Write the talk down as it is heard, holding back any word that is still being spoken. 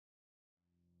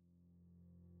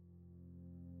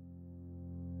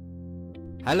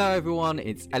Hello everyone,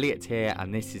 it's Elliot here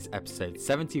and this is episode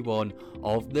 71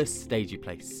 of The Stagey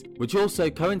Place, which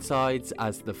also coincides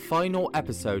as the final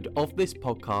episode of this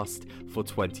podcast for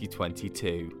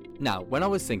 2022. Now, when I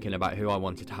was thinking about who I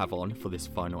wanted to have on for this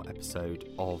final episode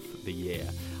of the year,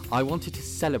 I wanted to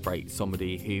celebrate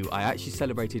somebody who I actually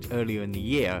celebrated earlier in the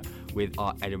year with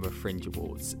our Edinburgh Fringe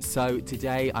Awards. So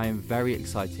today I am very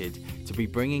excited to be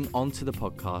bringing onto the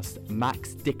podcast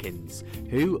Max Dickins,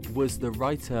 who was the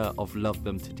writer of Love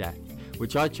Them to Death,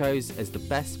 which I chose as the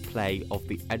best play of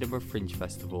the Edinburgh Fringe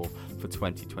Festival for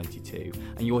 2022.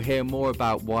 And you'll hear more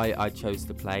about why I chose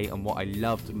the play and what I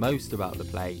loved most about the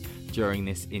play during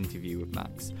this interview with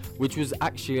Max, which was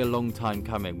actually a long time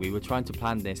coming. We were trying to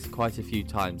plan this quite a few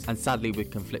times, and sadly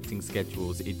with conflicting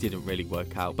schedules it didn't really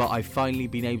work out, but I've finally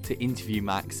been able to interview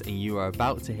Max and you are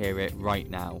about to hear it right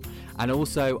now. And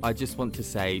also I just want to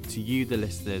say to you, the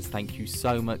listeners, thank you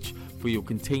so much for your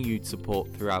continued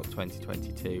support throughout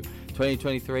 2022.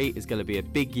 2023 is going to be a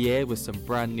big year with some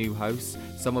brand new hosts,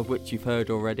 some of which you've heard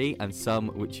already and some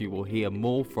which you will hear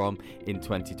more from in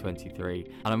 2023.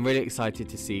 And I'm really excited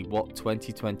to see what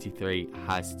 2023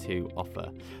 has to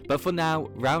offer. But for now,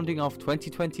 rounding off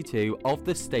 2022 of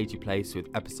The Stagey Place with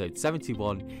episode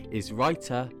 71 is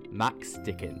writer Max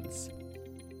Dickins.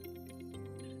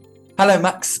 Hello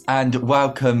Max and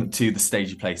welcome to The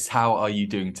Stagey Place. How are you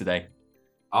doing today?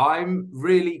 I'm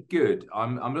really good.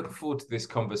 I'm looking forward to this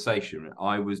conversation.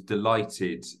 I was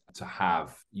delighted to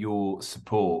have your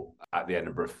support at the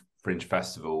Edinburgh Fringe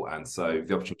Festival, and so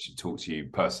the opportunity to talk to you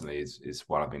personally is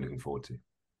what I've been looking forward to.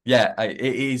 Yeah, it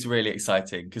is really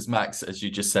exciting because Max, as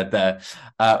you just said there,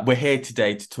 we're here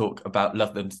today to talk about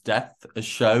Love Them to Death, a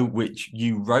show which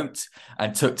you wrote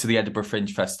and took to the Edinburgh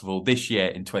Fringe Festival this year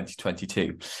in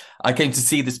 2022. I came to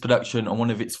see this production on one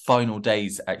of its final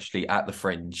days actually at the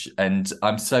Fringe, and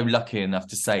I'm so lucky enough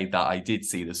to say that I did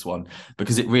see this one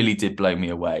because it really did blow me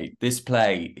away. This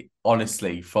play,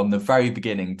 honestly, from the very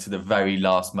beginning to the very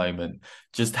last moment,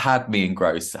 just had me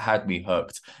engrossed, had me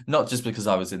hooked, not just because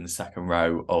I was in the second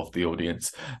row of the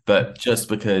audience, but just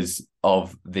because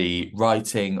of the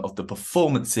writing, of the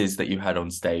performances that you had on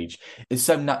stage. It's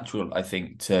so natural, I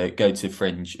think, to go to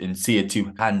Fringe and see a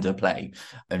two-hander play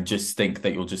and just think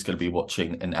that you're just going to be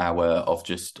watching an hour of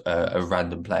just a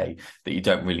random play that you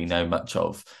don't really know much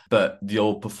of. But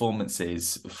your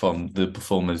performances from the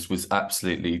performers was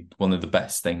absolutely one of the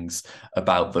best things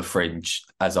about the Fringe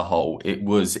as a whole. It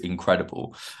was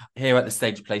incredible. Here at the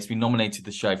Stagey Place, we nominated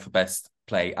the show for Best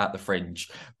Play at the Fringe,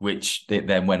 which it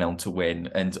then went on to win.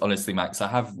 And honestly, Max, I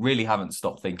haven't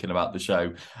stopped thinking about the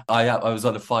show. I was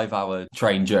on a 5-hour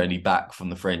train journey back from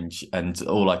the Fringe, and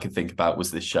all I could think about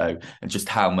was this show and just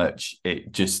how much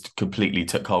it just completely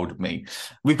took hold of me.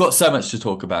 We've got so much to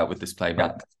talk about with this play,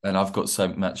 Max, and I've got so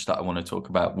much that I want to talk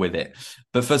about with it.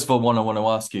 But first of all, what I want to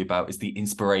ask you about is the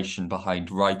inspiration behind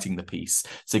writing the piece.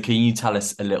 So can you tell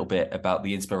us a little bit about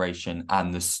the inspiration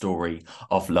and the story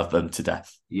of Love Them to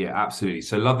Death? Yeah, absolutely.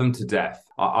 So Love Them to Death,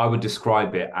 I would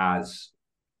describe it as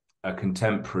a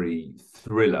contemporary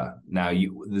thriller. Now,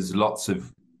 there's lots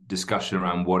of discussion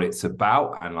around what it's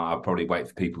about, and I'll probably wait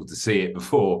for people to see it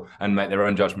before and make their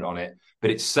own judgment on it. But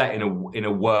it's set in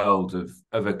a world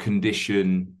of a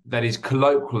condition that is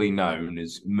colloquially known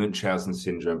as Munchausen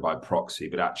syndrome by proxy,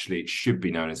 but actually it should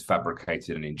be known as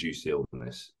fabricated and induced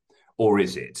illness. Or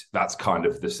is it? That's kind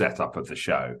of the setup of the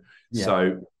show. Yeah.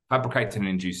 So fabricated and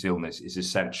induced illness is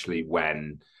essentially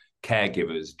when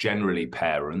caregivers, generally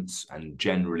parents and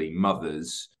generally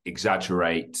mothers,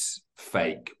 exaggerate,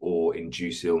 fake or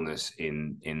induce illness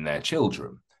in their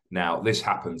children. Now, this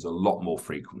happens a lot more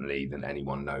frequently than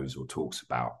anyone knows or talks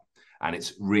about. And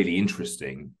it's really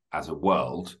interesting as a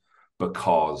world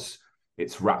because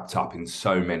it's wrapped up in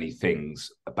so many things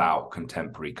about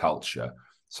contemporary culture.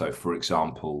 So, for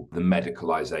example, the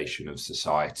medicalization of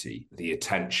society, the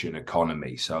attention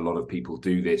economy. So a lot of people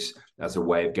do this as a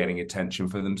way of getting attention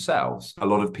for themselves. A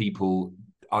lot of people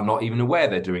are not even aware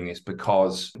they're doing this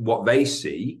because what they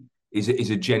see is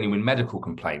a genuine medical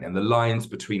complaint. And the lines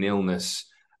between illness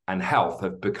and health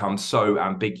have become so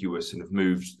ambiguous and have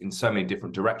moved in so many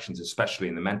different directions, especially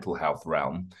in the mental health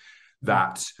realm,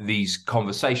 that these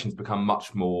conversations become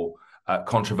much more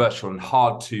controversial and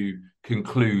hard to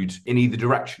conclude in either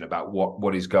direction about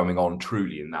what is going on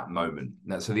truly in that moment.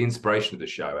 Now, so the inspiration of the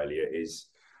show, Elliot, is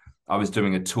I was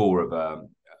doing a tour of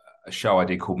a show I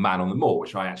did called Man on the Moor,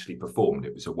 which I actually performed.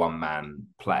 It was a one-man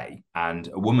play. And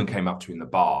a woman came up to me in the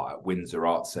bar at Windsor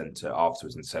Arts Centre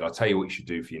afterwards and said, I'll tell you what you should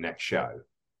do for your next show,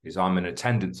 is I'm an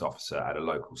attendance officer at a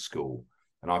local school.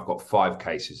 And I've got 5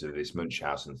 cases of this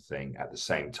Munchausen thing at the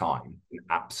same time, an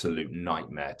absolute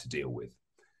nightmare to deal with.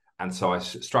 And so I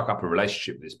struck up a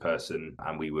relationship with this person,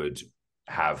 and we would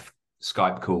have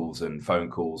Skype calls and phone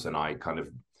calls, and I kind of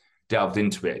delved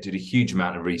into it, did a huge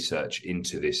amount of research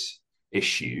into this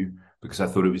issue, because I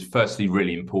thought it was firstly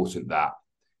really important that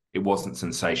it wasn't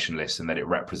sensationalist and that it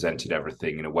represented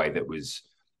everything in a way that was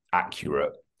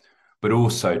accurate, but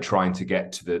also trying to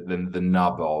get to the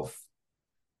nub of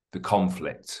the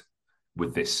conflict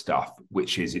with this stuff,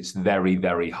 which is it's very,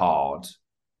 very hard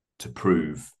to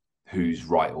prove who's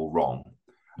right or wrong.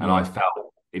 And I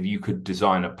felt if you could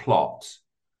design a plot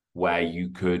where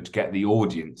you could get the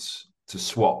audience to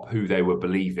swap who they were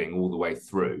believing all the way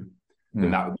through,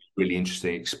 then that would be a really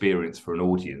interesting experience for an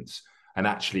audience. And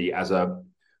actually, as a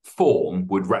form,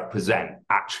 would represent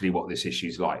actually what this issue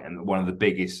is like. And one of the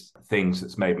biggest things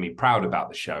that's made me proud about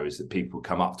the show is that people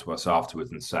come up to us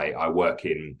afterwards and say, I'm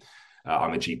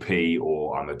a GP,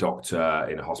 or I'm a doctor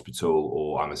in a hospital,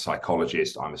 or I'm a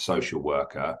psychologist, I'm a social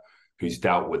worker who's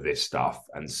dealt with this stuff,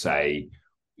 and say,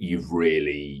 you've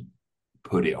really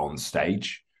put it on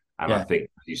stage. And I think,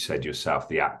 as you said yourself,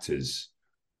 the actors,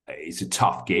 it's a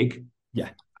tough gig. Yeah.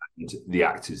 And the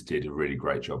actors did a really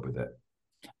great job with it.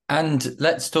 And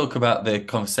let's talk about the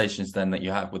conversations then that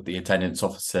you have with the attendance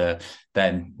officer,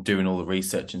 then doing all the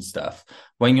research and stuff.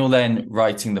 When you're then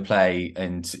writing the play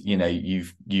and, you know,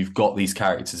 you've got these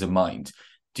characters in mind,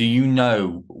 do you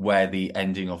know where the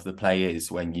ending of the play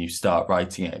is when you start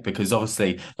writing it? Because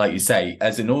obviously, like you say,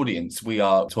 as an audience, we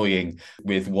are toying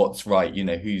with what's right, you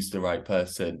know, who's the right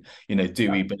person, you know,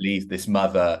 do we believe this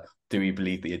mother? Do we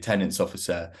believe the attendance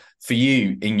officer? For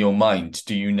you, in your mind,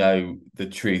 do you know the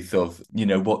truth of, you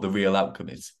know, what the real outcome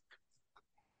is?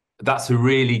 That's a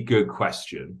really good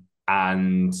question.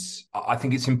 And I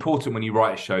think it's important when you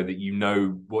write a show that you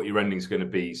know what your ending is going to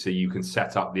be, so you can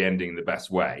set up the ending the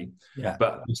best way. Yeah.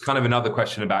 But it's kind of another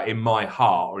question about, in my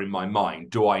heart or in my mind,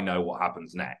 do I know what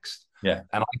happens next? Yeah.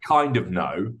 And I kind of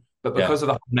know, but because of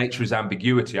the nature is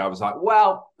ambiguity, I was like,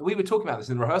 well, we were talking about this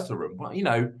in the rehearsal room. Well, you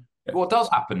know, what does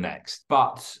happen next?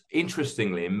 But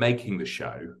interestingly, in making the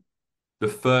show, the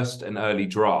first and early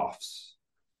drafts,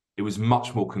 it was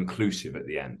much more conclusive at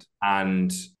the end.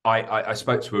 And I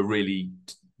spoke to a really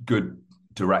good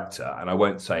director, and I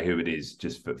won't say who it is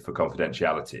just for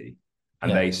confidentiality.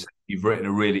 And they said, you've written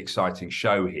a really exciting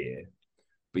show here,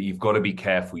 but you've got to be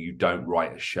careful you don't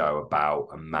write a show about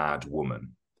a mad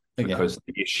woman, because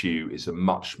the issue is a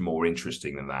much more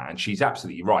interesting than that. And she's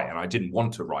absolutely right. And I didn't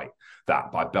want to write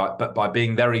that, but by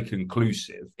being very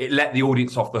conclusive, it let the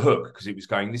audience off the hook, because it was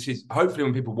going, this is, hopefully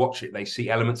when people watch it, they see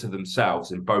elements of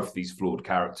themselves in both these flawed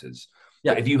characters.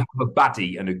 Yeah. But if you have a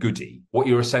baddie and a goodie, what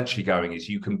you're essentially going is,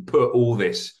 you can put all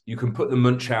this, you can put the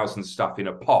Munchausen stuff in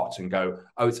a pot and go,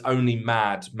 oh, it's only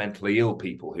mad, mentally ill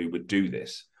people who would do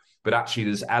this. But actually,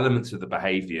 there's elements of the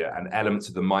behavior and elements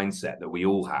of the mindset that we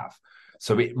all have.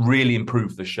 So it really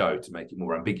improved the show to make it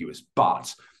more ambiguous.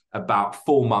 But about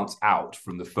 4 months out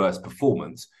from the first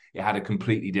performance, it had a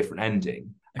completely different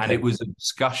ending. Okay. And it was a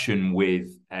discussion with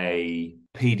a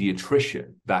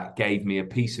pediatrician that gave me a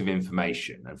piece of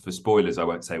information. And for spoilers, I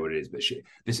won't say what it is, but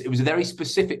it was a very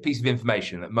specific piece of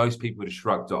information that most people would have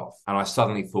shrugged off. And I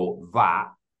suddenly thought, that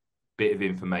bit of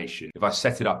information, if I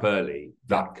set it up early,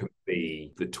 that could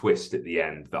be the twist at the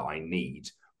end that I need.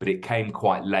 But it came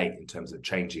quite late in terms of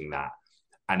changing that.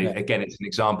 And again, it's an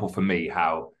example for me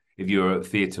how, if you're a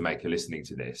theatre maker listening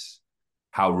to this,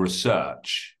 how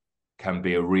research can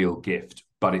be a real gift,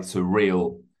 but it's a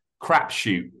real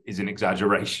crapshoot is an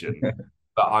exaggeration.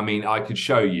 But I mean, I could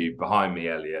show you behind me,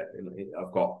 Elliot,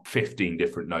 I've got 15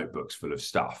 different notebooks full of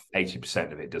stuff.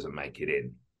 80% of it doesn't make it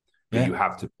in. But you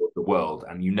have to put the world,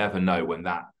 and you never know when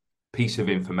that piece of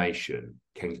information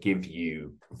can give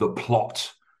you the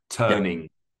plot turning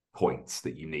points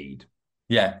that you need.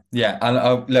 Yeah.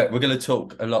 And look, we're going to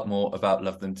talk a lot more about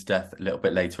Love Them to Death a little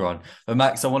bit later on. But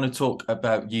Max, I want to talk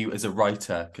about you as a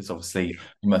writer, because obviously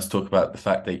you must talk about the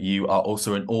fact that you are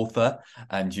also an author,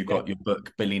 and you've got your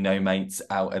book, Billy No Mates,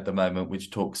 out at the moment,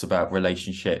 which talks about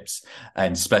relationships,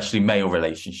 and especially male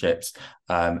relationships,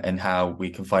 and how we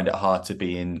can find it hard to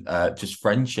be in just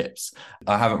friendships.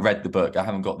 I haven't read the book. I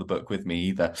haven't got the book with me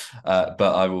either,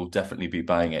 but I will definitely be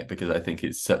buying it because I think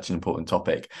it's such an important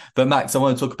topic. But Max, I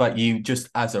want to talk about you just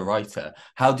as a writer.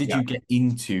 How did you get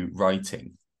into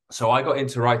writing? So I got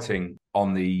into writing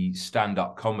on the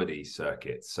stand-up comedy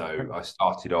circuit. So I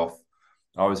started off,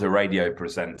 I was a radio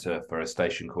presenter for a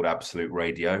station called Absolute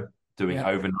Radio, doing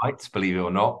overnights, believe it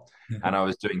or not. And I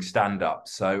was doing stand-up.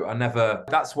 So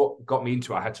that's what got me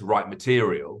into it. I had to write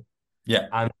material. Yeah.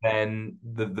 And then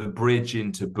the bridge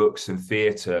into books and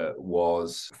theatre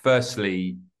was,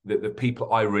 firstly, the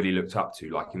people I really looked up to,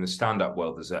 like in the stand-up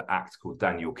world, there's an actor called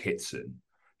Daniel Kitson,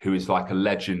 who is like a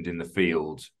legend in the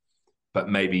field, but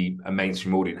maybe a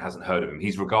mainstream audience hasn't heard of him.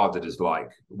 He's regarded as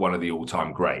like one of the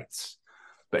all-time greats.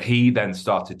 But he then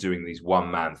started doing these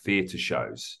one-man theatre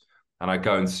shows. And I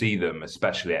go and see them,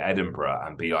 especially at Edinburgh,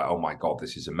 and be like, oh my God,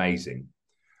 this is amazing.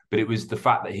 But it was the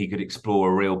fact that he could explore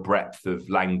a real breadth of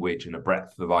language and a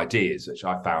breadth of ideas, which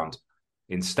I found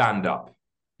in stand-up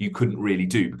you couldn't really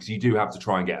do, because you do have to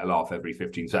try and get a laugh every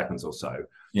 15 seconds or so.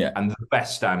 Yeah. And the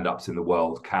best stand-ups in the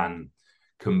world can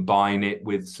combine it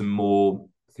with some more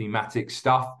thematic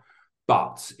stuff.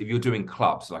 But if you're doing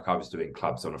clubs, like I was doing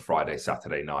clubs on a Friday,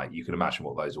 Saturday night, you can imagine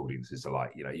what those audiences are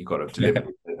like. You know, you've got to deliver.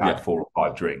 They've had 4 or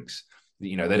 5 drinks.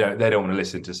 You know, they don't want to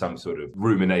listen to some sort of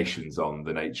ruminations on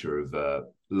the nature of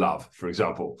love, for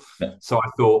example. Yeah. So I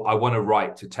thought I want to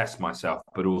write to test myself,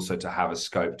 but also to have a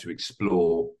scope to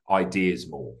explore ideas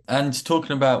more. And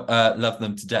talking about Love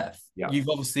Them to Death, Yeah. You've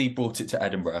obviously brought it to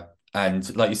Edinburgh.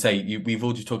 And like you say, we've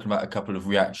already talked about a couple of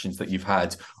reactions that you've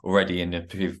had already in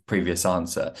the previous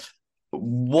answer.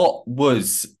 What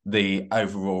was the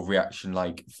overall reaction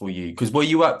like for you? Because were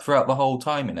you up throughout the whole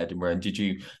time in Edinburgh, and did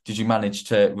you manage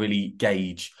to really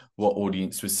gauge what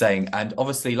audience was saying? And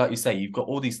obviously, like you say, you've got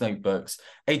all these notebooks,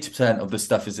 80% of the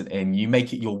stuff isn't in. You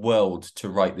make it your world to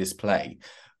write this play.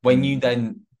 When you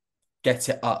then get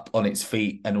it up on its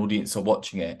feet and audience are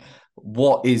watching it,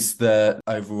 what is the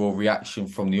overall reaction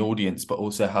from the audience? But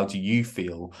also, how do you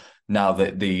feel now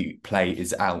that the play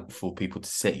is out for people to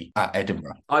see at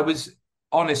Edinburgh?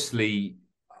 Honestly,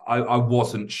 I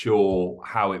wasn't sure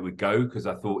how it would go, because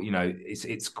I thought, you know,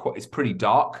 it's pretty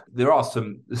dark. There are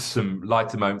some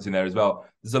lighter moments in there as well.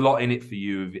 There's a lot in it for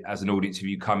you as an audience if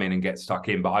you come in and get stuck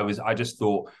in. But I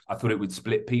thought it would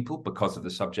split people because of the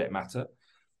subject matter,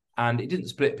 and it didn't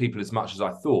split people as much as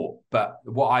I thought. But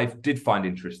what I did find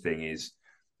interesting is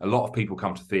a lot of people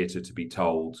come to theatre to be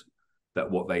told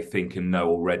that what they think and know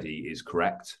already is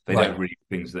correct. They don't read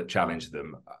things that challenge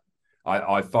them.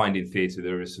 I find in theatre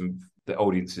there is some the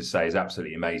audiences say is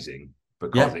absolutely amazing,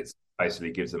 because it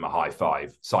basically gives them a high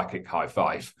five, psychic high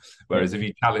five. Whereas if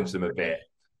you challenge them a bit,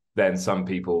 then some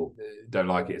people don't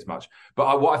like it as much.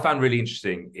 But what I found really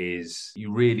interesting is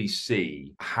you really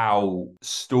see how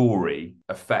story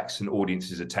affects an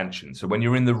audience's attention. So when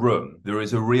you're in the room, there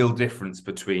is a real difference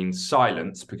between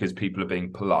silence because people are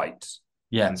being polite,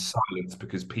 and silence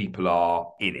because people are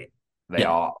in it. They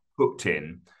are hooked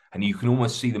in. And you can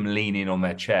almost see them lean in on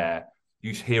their chair.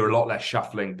 You hear a lot less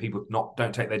shuffling. People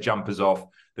don't take their jumpers off.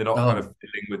 They're not kind of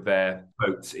fiddling with their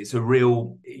coats. It's a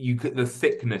real, the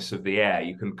thickness of the air,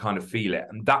 you can kind of feel it.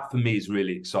 And that for me is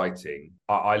really exciting.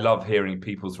 I love hearing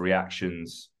people's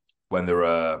reactions when there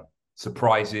are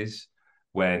surprises,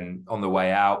 when on the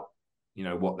way out, you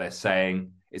know, what they're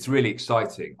saying. It's really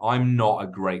exciting. I'm not a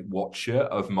great watcher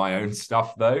of my own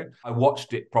stuff, though. I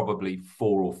watched it probably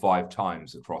 4 or 5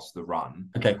 times across the run.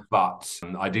 Okay. But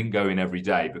I didn't go in every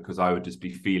day, because I would just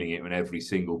be feeling it in every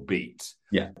single beat.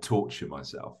 Yeah. Torture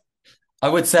myself. I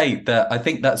would say that I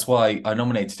think that's why I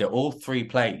nominated it. All 3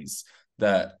 plays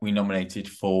that we nominated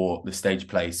for the stage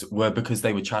plays were because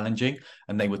they were challenging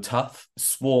and they were tough.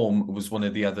 Swarm was one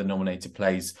of the other nominated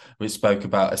plays, which spoke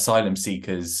about asylum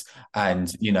seekers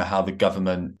and, you know, how the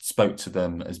government spoke to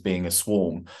them as being a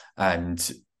swarm.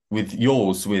 And with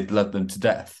yours, with Love Them to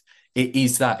Death,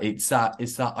 it's that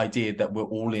idea that we're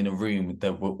all in a room,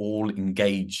 that we're all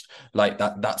engaged, like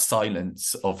that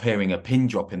silence of hearing a pin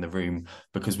drop in the room,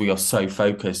 because we are so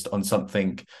focused on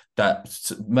something that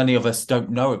many of us don't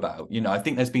know about. You know, I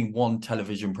think there's been one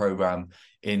television program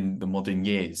in the modern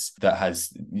years that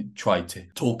has tried to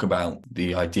talk about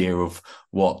the idea of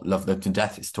what Love Them to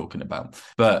Death is talking about.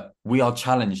 But we are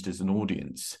challenged as an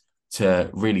audience to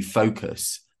really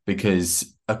focus,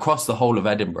 because across the whole of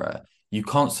Edinburgh, you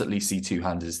constantly see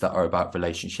two-handers that are about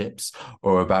relationships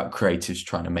or about creatives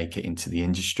trying to make it into the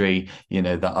industry, you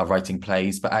know, that are writing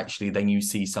plays. But actually then you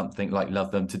see something like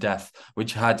Love Them to Death,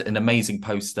 which had an amazing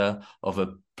poster of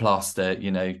a plaster,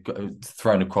 you know,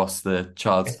 thrown across the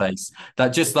child's face.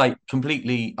 That just like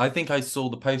completely, I think I saw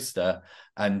the poster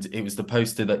and it was the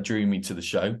poster that drew me to the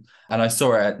show. And I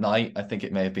saw it at night. I think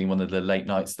it may have been one of the late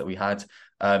nights that we had.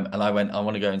 And I went, I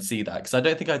want to go and see that, because I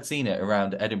don't think I'd seen it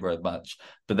around Edinburgh much.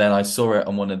 But then I saw it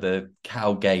on one of the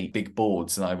Cowgate big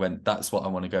boards and I went, that's what I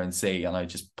want to go and see. And I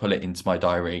just put it into my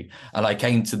diary. And I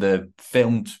came to the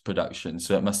filmed production.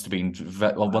 So it must have been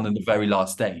one of the very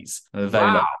last days,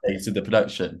 last days of the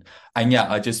production. And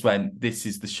yeah, I just went, this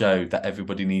is the show that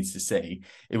everybody needs to see.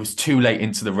 It was too late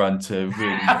into the run to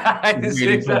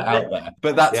really put it out there.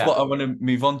 But that's what I want to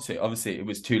move on to. Obviously, it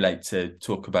was too late to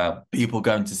talk about people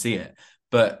going to see it.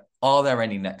 But Are there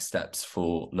any next steps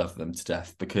for Love Them to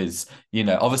Death? Because,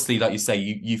 obviously, like you say,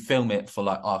 you film it for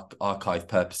like archive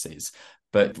purposes,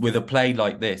 but with a play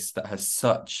like this that has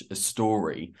such a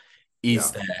story,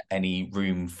 is Yeah. there any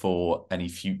room for any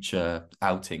future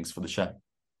outings for the show?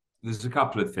 There's a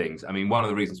couple of things. I mean, one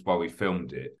of the reasons why we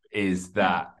filmed it is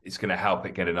that it's going to help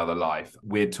it get another life.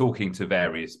 We're talking to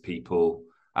various people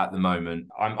at the moment.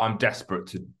 I'm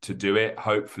desperate to do it,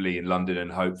 hopefully in London and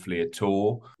hopefully a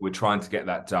tour. We're trying to get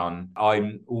that done.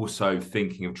 I'm also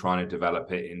thinking of trying to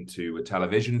develop it into a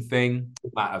television thing.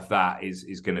 That of that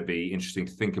is going to be interesting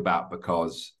to think about,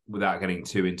 because without getting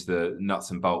too into the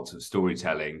nuts and bolts of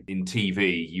storytelling, in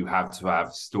TV, you have to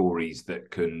have stories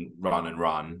that can run and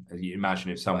run. You imagine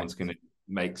if someone's going to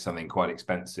make something quite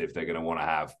expensive, they're going to want to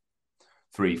have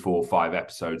 3, 4, 5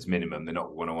 episodes minimum. They're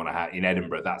not going to want to have in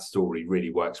Edinburgh. That story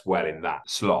really works well in that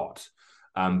slot.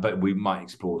 But we might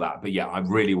explore that. But yeah, I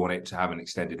really want it to have an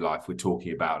extended life. We're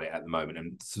talking about it at the moment,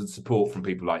 and support from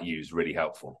people like you is really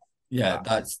helpful. Yeah,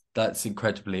 that's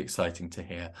incredibly exciting to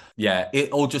hear. Yeah,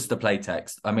 or just the play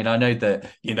text. I mean, I know that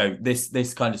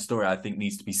this kind of story I think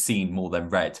needs to be seen more than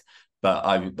read. But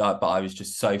I was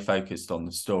just so focused on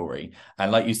the story,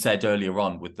 and like you said earlier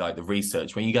on with like the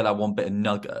research, when you get that one bit of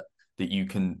nugget that you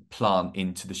can plant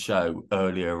into the show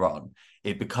earlier on,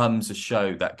 it becomes a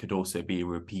show that could also be a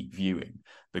repeat viewing,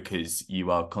 because you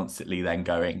are constantly then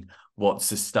going, what's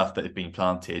the stuff that had been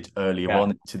planted earlier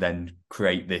on to then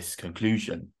create this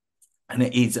conclusion. And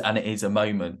it is a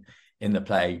moment in the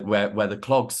play where the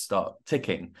clogs start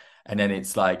ticking, and then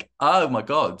it's like, oh my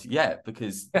God, yeah,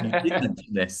 because you did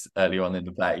mention this earlier on in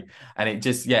the play. And it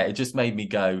just made me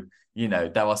go,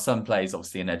 there are some plays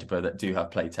obviously in Edinburgh that do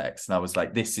have play text, and I was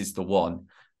like, this is the one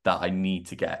that I need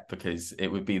to get, because it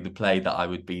would be the play that I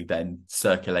would be then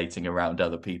circulating around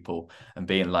other people and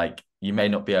being like, you may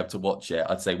not be able to watch it.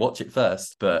 I'd say watch it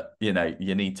first, but you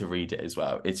need to read it as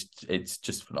well. It's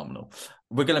just phenomenal.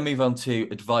 We're going to move on to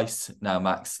advice now,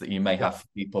 Max, that you may have for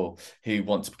people who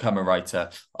want to become a writer.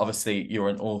 Obviously, you're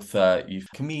an author, you're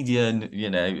a comedian,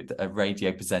 a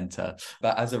radio presenter,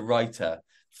 but as a writer,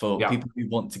 for people who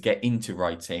want to get into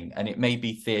writing, and it may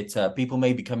be theatre. People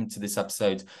may be coming to this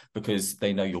episode because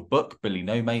they know your book, Billy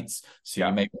No Mates. So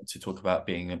you may want to talk about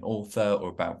being an author or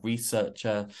about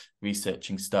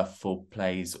researching stuff for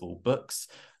plays or books.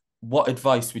 What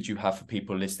advice would you have for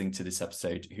people listening to this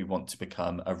episode who want to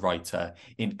become a writer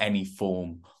in any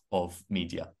form of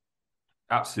media?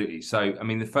 Absolutely. So, I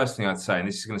mean, the first thing I'd say, and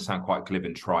this is going to sound quite glib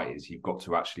and trite, is you've got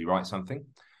to actually write something.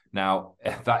 Now,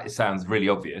 that sounds really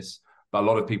obvious, but a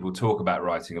lot of people talk about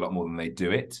writing a lot more than they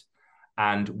do it.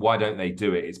 And why don't they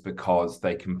do it? It's because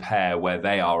they compare where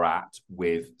they are at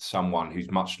with someone who's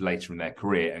much later in their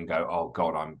career and go, oh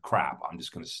God, I'm crap. I'm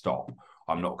just going to stop.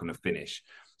 I'm not going to finish.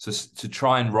 So to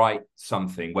try and write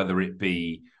something, whether it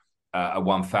be a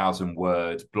 1,000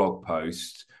 word blog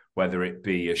post, whether it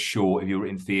be a short, if you're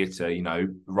in theatre,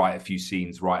 write a few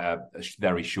scenes, write a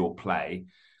very short play.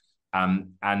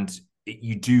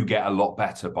 You do get a lot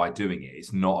better by doing it.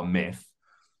 It's not a myth.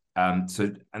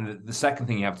 The second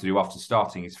thing you have to do after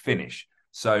starting is finish.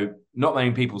 So not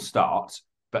many people start,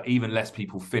 but even less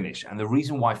people finish. And the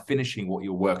reason why finishing what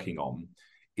you're working on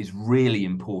is really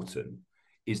important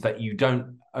is that you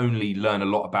don't only learn a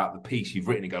lot about the piece you've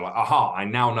written and go like, aha, I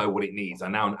now know what it needs. I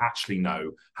now actually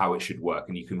know how it should work,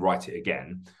 and you can write it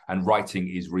again. And writing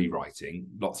is rewriting.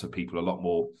 Lots of people, a lot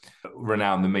more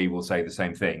renowned than me, will say the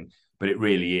same thing, but it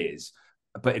really is.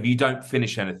 But if you don't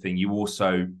finish anything, you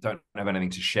also don't have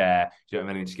anything to share. You don't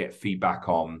have anything to get feedback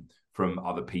on from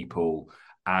other people,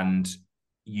 and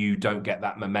you don't get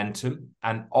that momentum.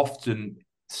 And often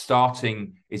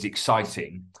starting is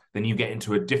exciting. Then you get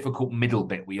into a difficult middle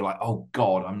bit where you're like, oh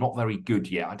God, I'm not very good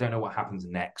yet. I don't know what happens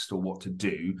next or what to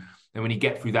do. And when you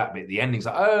get through that bit, the ending's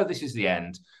like, oh, this is the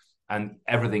end. And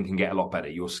everything can get a lot better.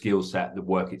 Your skill set, the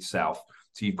work itself.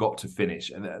 So you've got to finish.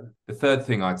 And the third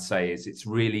thing I'd say is it's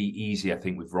really easy, I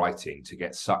think, with writing to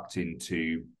get sucked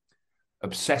into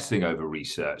obsessing over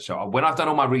research. So when I've done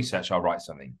all my research, I'll write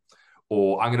something.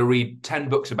 Or I'm going to read 10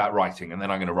 books about writing and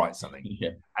then I'm going to write something.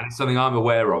 Yeah. And it's something I'm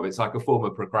aware of. It's like a form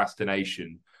of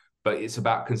procrastination, but it's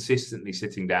about consistently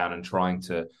sitting down and trying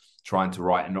to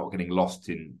write and not getting lost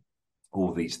in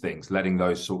all these things, letting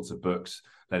those sorts of books,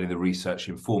 letting the research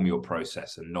inform your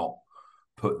process and not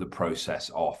put the process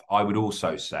off. I would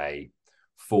also say,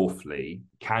 fourthly,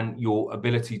 can your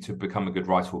ability to become a good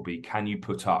writer will be, can you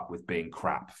put up with being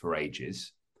crap for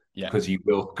ages? Yeah, because you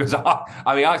will. Because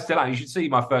I still am. You should see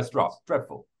my first draft. It's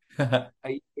dreadful.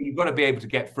 You've got to be able to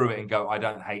get through it and go, I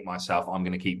don't hate myself. I'm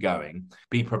going to keep going.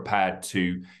 Be prepared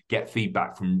to get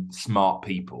feedback from smart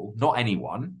people, not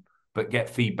anyone, but get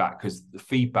feedback, because the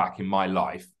feedback in my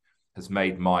life has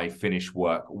made my finished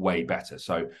work way better.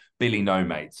 So Billy No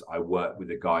Mates, I worked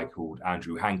with a guy called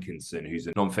Andrew Hankinson, who's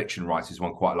a non-fiction writer who's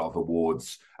won quite a lot of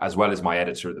awards, as well as my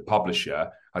editor at the publisher.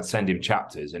 I'd send him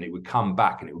chapters and it would come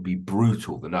back and it would be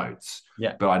brutal, the notes.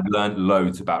 Yeah. But I'd learned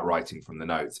loads about writing from the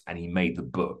notes, and he made the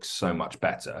book so much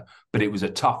better. But it was a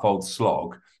tough old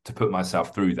slog to put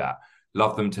myself through that.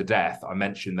 Love Them to Death. I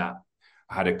mentioned that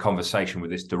I had a conversation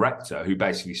with this director who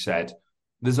basically said,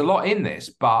 there's a lot in this,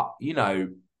 but, you know,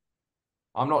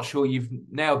 I'm not sure you've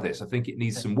nailed this. I think it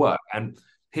needs some work. And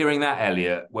hearing that,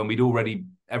 Elliot, when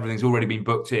everything's already been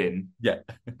booked in, Yeah.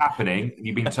 happening,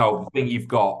 you've been told the thing you've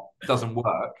got doesn't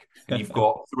work, and you've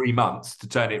got 3 months to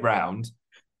turn it round,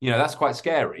 you know, that's quite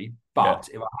scary. But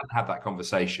if I hadn't had that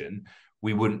conversation,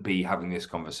 we wouldn't be having this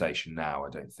conversation now, I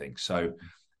don't think. So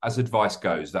as advice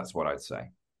goes, that's what I'd say.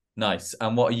 Nice.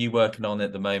 And what are you working on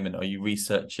at the moment? Are you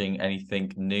researching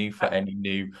anything new for any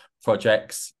new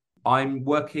projects? I'm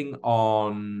working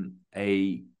on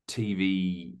a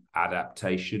TV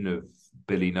adaptation of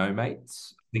Billy No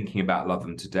Mates, thinking about Love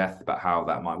Them to Death, about how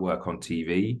that might work on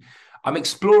TV. I'm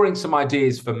exploring some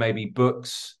ideas for maybe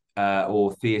books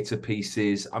or theatre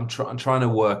pieces. I'm trying to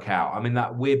work out. I'm in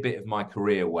that weird bit of my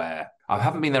career where I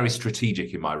haven't been very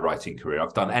strategic in my writing career.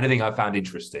 I've done anything I found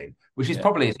interesting, which is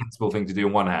probably a sensible thing to do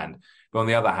on one hand. But on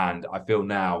the other hand, I feel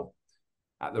now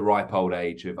at the ripe old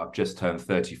age of I've just turned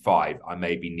 35, I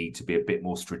maybe need to be a bit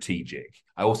more strategic.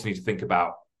 I also need to think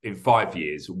about in 5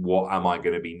 years, what am I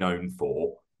going to be known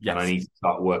for? Yes. And I need to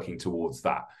start working towards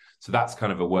that. So that's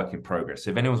kind of a work in progress.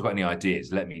 If anyone's got any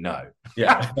ideas, let me know.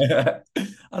 Yeah.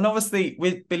 And obviously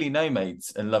with Billy No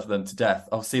Mates and Love Them to Death,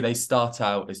 obviously they start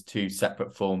out as two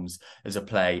separate forms, as a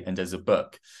play and as a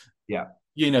book. Yeah.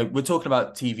 You know, we're talking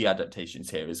about TV adaptations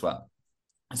here as well.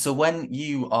 So when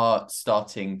you are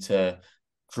starting to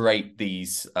create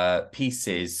these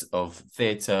pieces of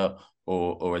theatre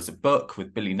or as a book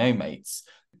with Billy No Mates,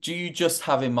 do you just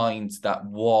have in mind that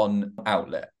one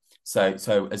outlet?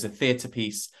 So as a theatre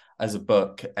piece, as a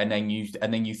book, and then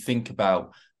you think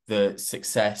about the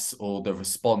success or the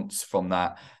response from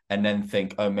that, and then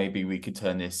think, oh, maybe we could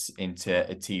turn this into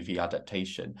a TV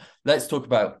adaptation. Let's talk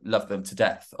about Love Them to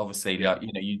Death. Obviously, like, you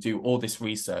know, you do all this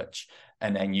research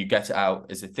and then you get it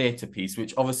out as a theatre piece,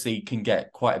 which obviously can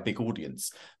get quite a big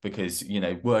audience because, you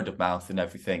know, word of mouth and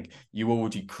everything. You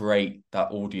already create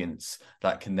that audience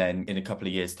that can then in a couple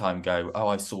of years' time go, oh,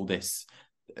 I saw this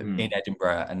in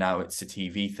Edinburgh and now it's a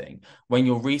TV thing. When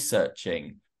you're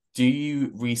researching, do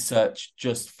you research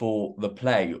just for the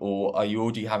play, or are you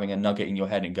already having a nugget in your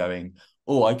head and going,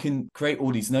 oh, I can create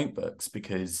all these notebooks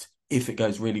because if it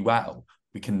goes really well,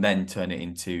 we can then turn it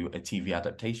into a TV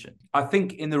adaptation? I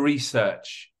think in the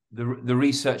research, the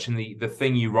research and the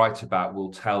thing you write about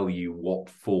will tell you what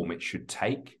form it should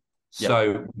take. Yep.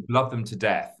 So Love Them to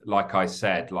Death, like I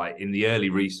said, like in the early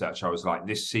research, I was like,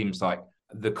 this seems like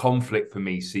the conflict for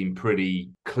me seemed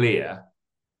pretty clear.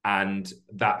 And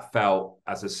that felt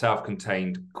as a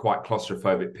self-contained, quite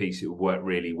claustrophobic piece, it would work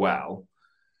really well.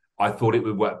 I thought it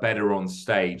would work better on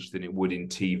stage than it would in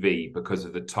TV because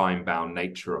of the time-bound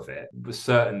nature of it. There's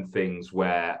certain things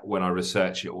where when I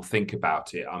research it or think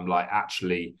about it, I'm like,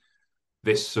 actually,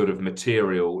 this sort of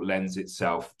material lends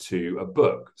itself to a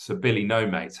book. So Billy No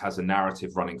Mates has a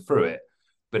narrative running through it,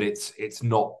 but it's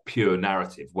not pure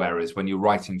narrative. Whereas when you're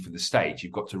writing for the stage,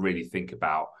 you've got to really think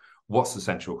about what's the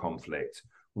central conflict,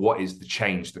 what is the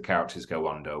change the characters go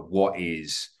under,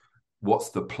 what's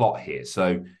the plot here.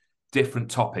 So different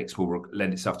topics will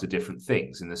lend itself to different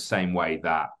things in the same way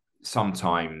that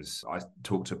sometimes I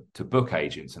talk to book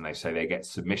agents and they say they get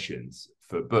submissions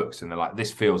for books and they're like,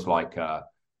 this feels like a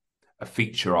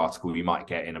feature article you might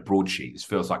get in a broadsheet. This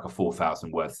feels like a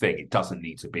 4,000 word thing. It doesn't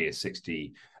need to be a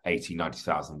 60, 80,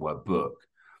 90,000 word book.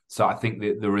 So I think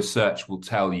that the research will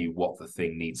tell you what the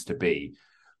thing needs to be.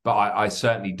 But I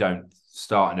certainly don't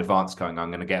start in advance going,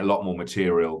 I'm going to get a lot more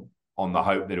material on the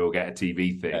hope that it will get a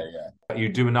TV thing. Yeah. You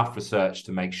do enough research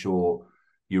to make sure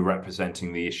you're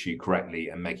representing the issue correctly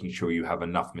and making sure you have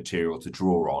enough material to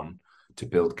draw on to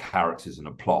build characters and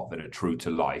a plot that are true to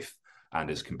life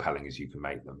and as compelling as you can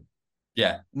make them.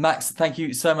 Yeah. Max, thank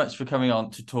you so much for coming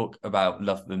on to talk about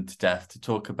Love Them to Death, to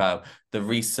talk about the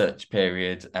research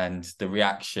period and the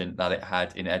reaction that it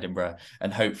had in Edinburgh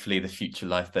and hopefully the future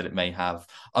life that it may have.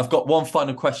 I've got one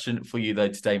final question for you though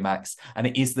today, Max, and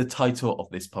it is the title of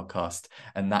this podcast,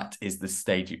 and that is The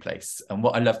Stagey Place. And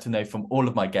what I love to know from all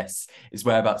of my guests is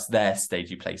whereabouts their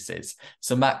stagey place is.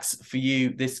 So Max, for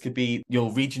you, this could be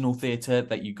your regional theatre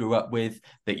that you grew up with,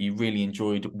 that you really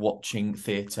enjoyed watching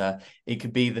theatre. It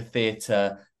could be the theatre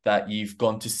that you've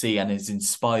gone to see and has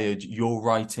inspired your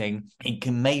writing? It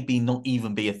can maybe not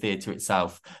even be a theatre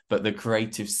itself, but the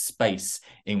creative space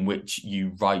in which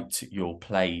you write your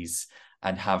plays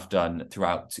and have done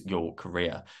throughout your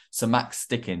career. So Max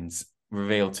Dickins,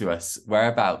 reveal to us,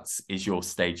 whereabouts is your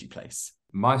stagey place?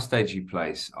 My stagey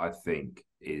place, I think,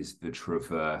 is the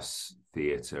Traverse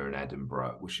Theatre in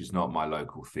Edinburgh, which is not my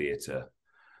local theatre,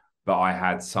 but I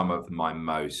had some of my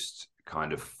most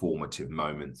kind of formative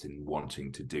moments in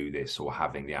wanting to do this or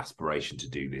having the aspiration to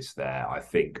do this there. I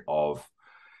think of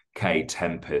Kay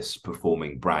Tempest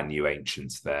performing Brand New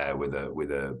Ancients there with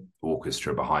a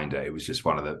orchestra behind it. It was just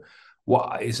one of the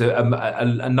it's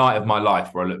a night of my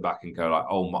life where I look back and go like,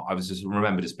 oh my, I was just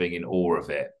remembered as being in awe of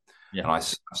it. Yeah. And I've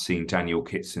seen Daniel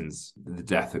Kitson's The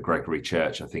Death of Gregory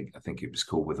Church, I think it was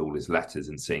called, with all his letters,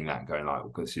 and seeing that going like,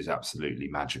 well, this is absolutely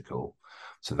magical.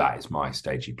 So that is my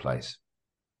stagey place.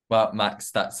 Well,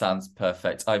 Max, that sounds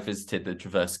perfect. I visited the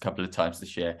Traverse a couple of times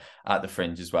this year at the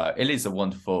Fringe as well. It is a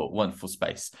wonderful, wonderful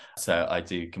space. So I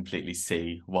do completely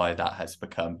see why that has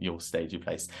become your stagey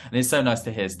place. And it's so nice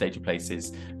to hear stagey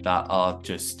places that are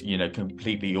just, you know,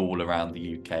 completely all around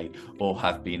the UK, or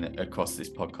have been across this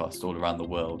podcast all around the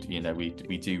world. You know, we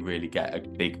do really get a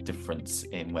big difference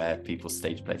in where people's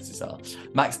stage places are.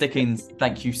 Max Dickins,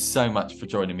 thank you so much for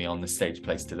joining me on the stage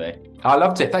place today. I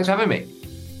loved it. Thanks for having me.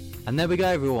 And there we go,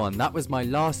 everyone. That was my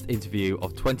last interview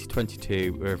of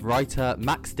 2022 with writer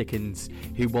Max Dickins,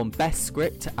 who won Best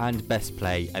Script and Best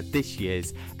Play at this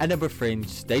year's Edinburgh Fringe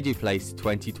Stagey Place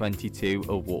 2022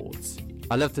 Awards.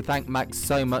 I'd love to thank Max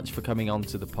so much for coming on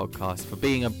to the podcast, for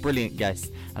being a brilliant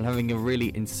guest and having a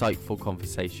really insightful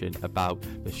conversation about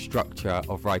the structure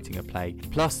of writing a play,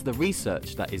 plus the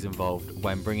research that is involved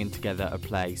when bringing together a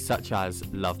play such as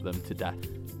Love Them to Death.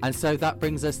 And so that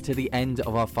brings us to the end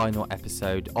of our final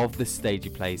episode of The Stagey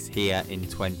Place here in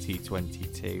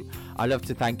 2022. I'd love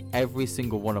to thank every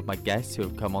single one of my guests who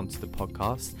have come onto the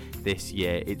podcast this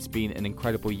year. It's been an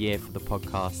incredible year for the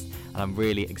podcast, and I'm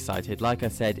really excited, like I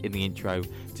said in the intro,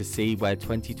 to see where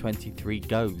 2023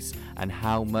 goes and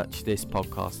how much this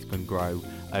podcast can grow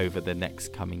over the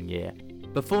next coming year.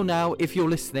 But for now, if you're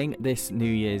listening this New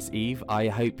Year's Eve, I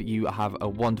hope you have a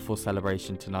wonderful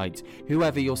celebration tonight,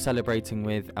 whoever you're celebrating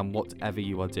with and whatever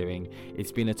you are doing.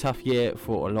 It's been a tough year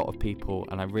for a lot of people,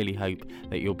 and I really hope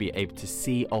that you'll be able to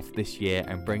see off this year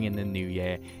and bring in the new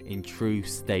year in true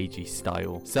stagey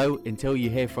style. So until you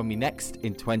hear from me next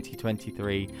in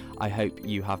 2023, I hope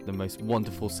you have the most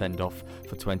wonderful send-off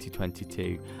for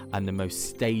 2022 and the most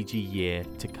stagey year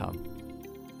to come.